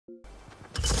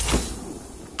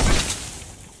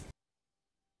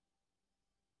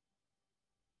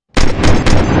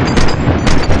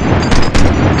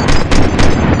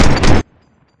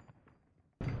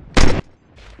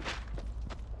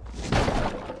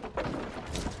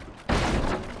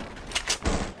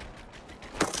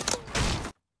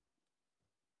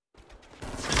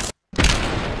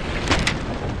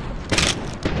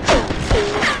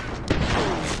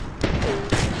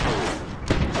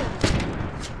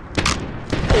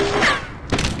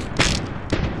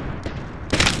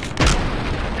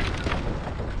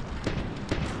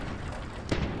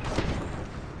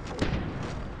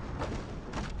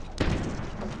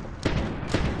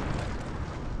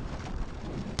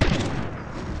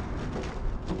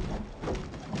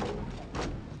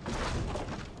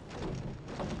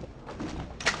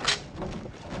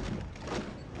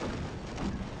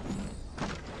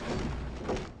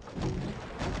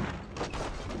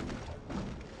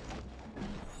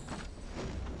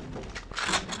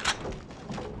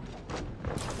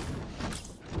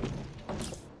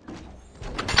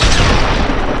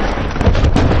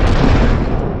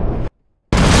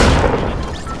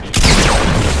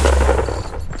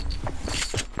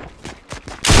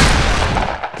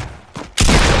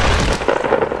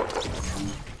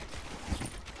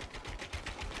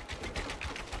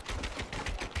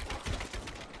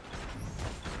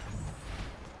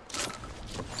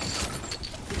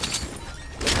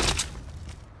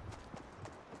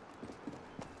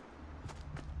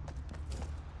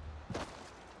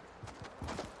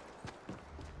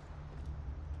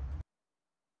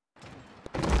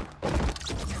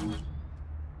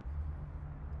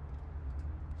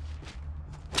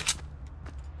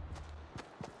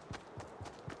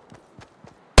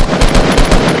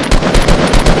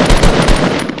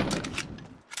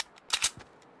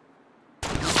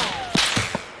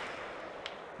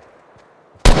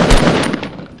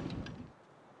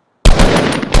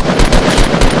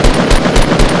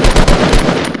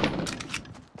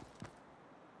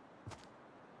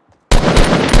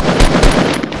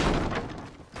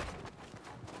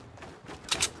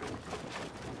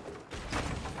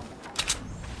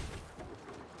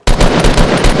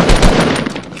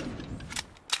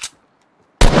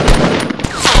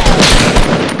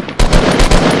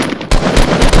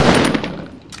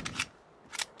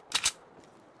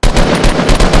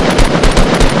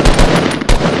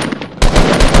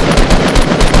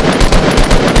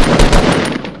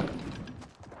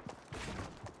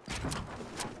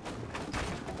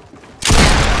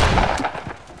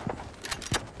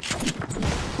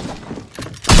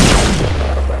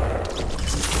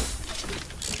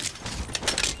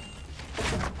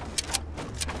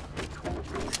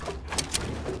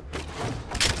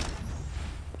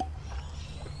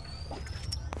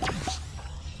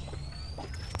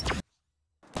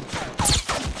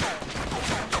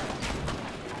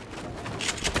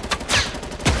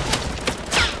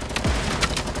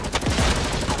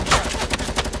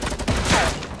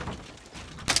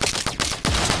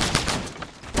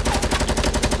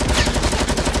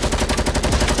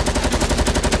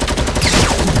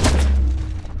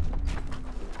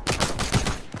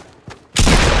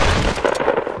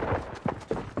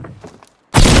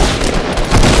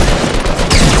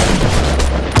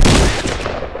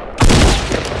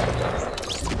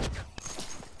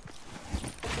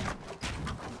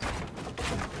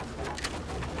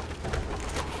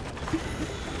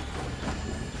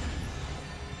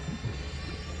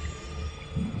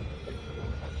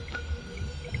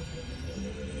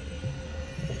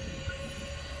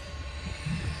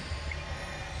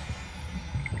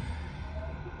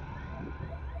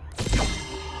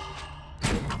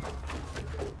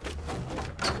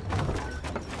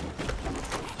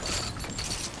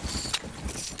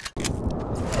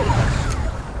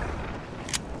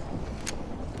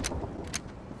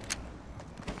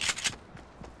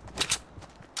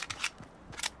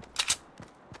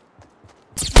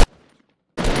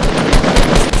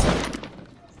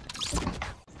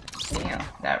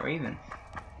That Raven.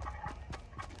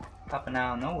 Popping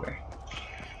out of nowhere.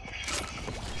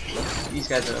 These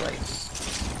guys are like...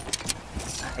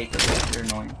 I hate those guys, they're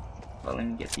annoying. But let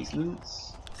me get these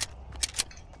loots.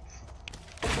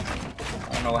 I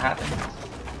don't know what happened.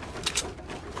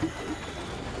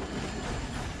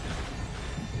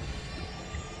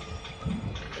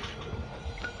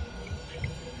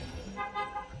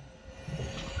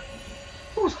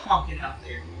 Who's honking out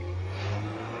there?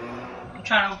 I'm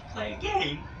trying to play a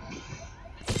game.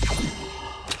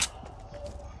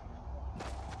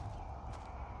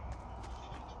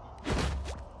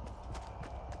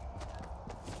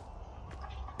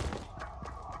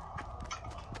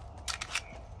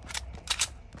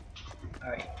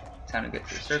 Alright, time to get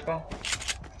to the circle.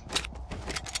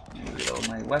 Reload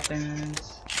my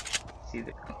weapons. See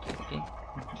the okay.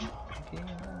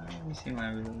 Let me see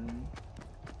my reloading.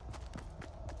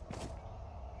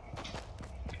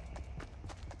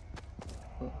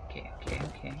 Okay.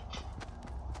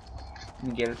 Let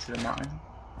me get it to the mountain.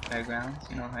 High grounds,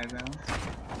 you know high grounds.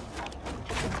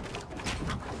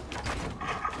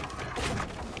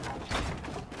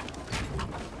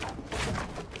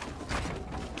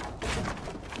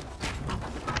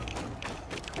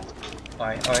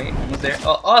 Alright, almost there.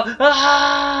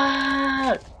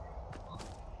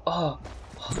 Oh!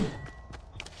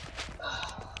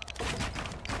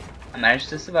 I managed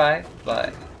to survive,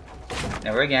 but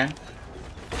never again.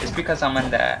 It's because I'm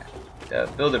on the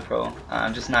Builder Pro.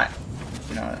 I'm just not,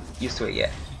 used to it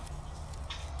yet.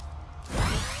 So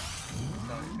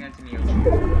it's gonna take me a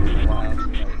while to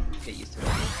like get used to it.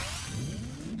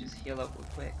 Just heal up real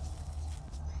quick.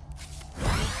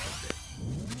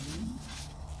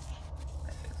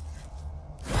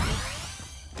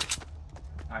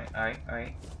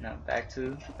 Alright. Now back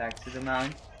to the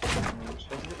mountain. We're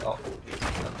supposed to go. Oh,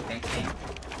 thanks, game.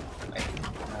 Alright,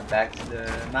 now back to the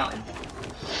mountain.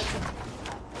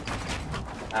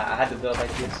 I had to build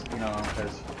like this,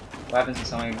 because what happens if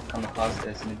somebody come across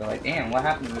this and they go like, damn, what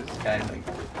happened to this guy? Like,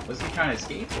 was he trying to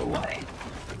escape or what?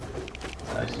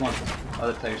 So I just want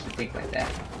other players to think like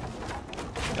that.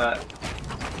 But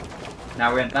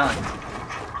now we're in the mountain.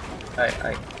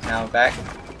 Alright, now we're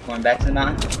going back to the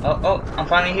mountain. Oh, I'm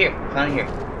finally here.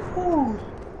 Woo.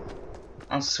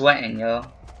 I'm sweating, yo.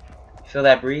 Feel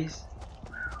that breeze?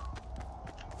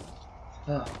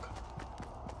 Oh.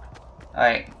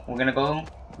 Alright, we're gonna go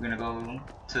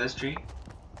to this tree.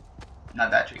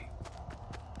 Not that tree.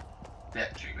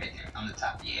 That tree right there on the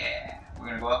top. Yeah. We're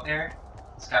gonna go up there,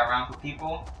 scout around for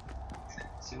people,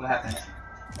 see what happens.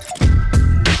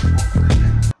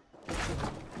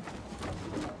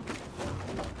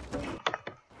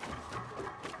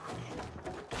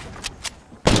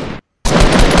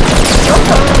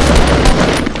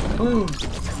 Ooh.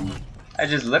 I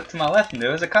just looked to my left and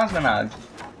there was a cosmonaut.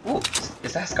 Ooh,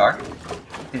 is that a Scar?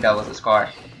 I think that was a Scar.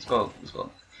 Let's go.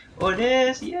 Oh, it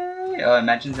is! Yay! Oh,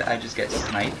 imagine that I just get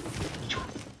sniped.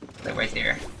 Like right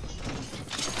there.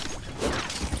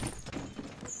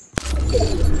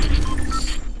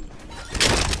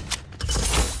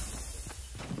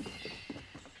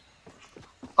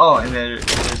 Oh, and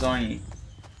there's only...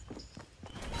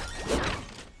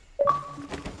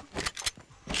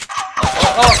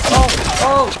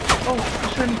 Oh,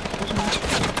 push me.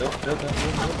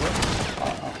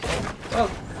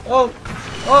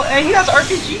 Oh, and he has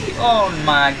RPG! Oh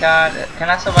my god. Can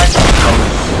I survive?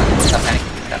 Stop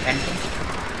panicking.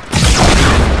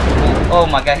 Oh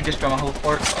my god, he just threw my whole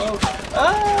fort.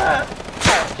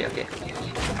 Okay.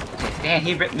 Damn,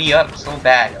 he ripped me up so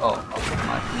bad. Oh,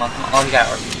 come on. Oh, he got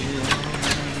RPG.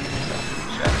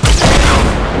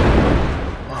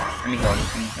 Let me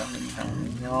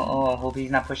heal. Oh, hope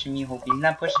he's not pushing me.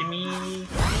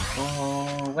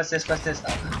 Oh, what's this? Oh,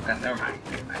 god, never mind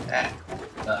that.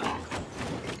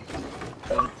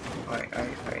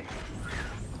 Alright.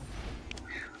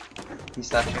 He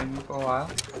stopped shooting me for a while.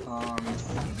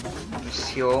 Just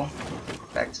heal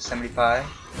back to 75.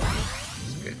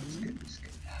 It's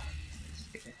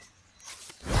good.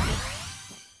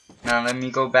 Now let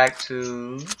me go back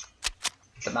to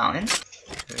the mountain.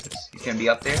 He's gonna be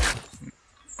up there.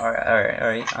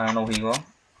 Alright. I don't know who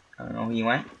he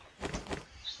went.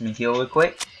 Just let me heal real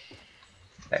quick.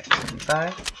 Back to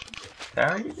 75. Did I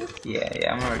already do this?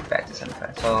 Yeah, I'm already back to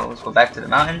 75. So let's go back to the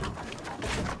mountain.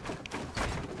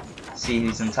 See if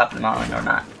he's on top of the mountain or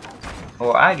not.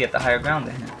 Or I get the higher ground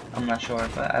than him. I'm not sure,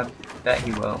 but I bet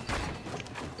he will.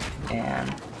 And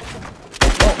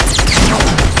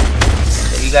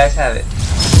there you guys have it.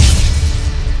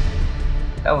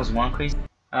 That was one crazy.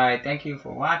 Alright, thank you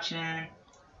for watching.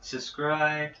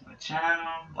 Subscribe to my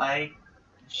channel, like,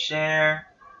 share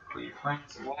for your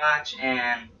friends to watch,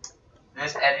 and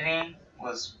this editing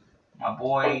was my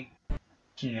boy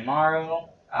Kinemaru.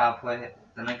 I'll put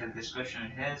the link in the description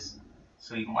of his,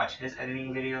 so you can watch his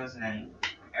editing videos and then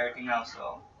everything else.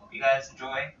 So hope you guys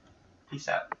enjoy. Peace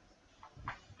out.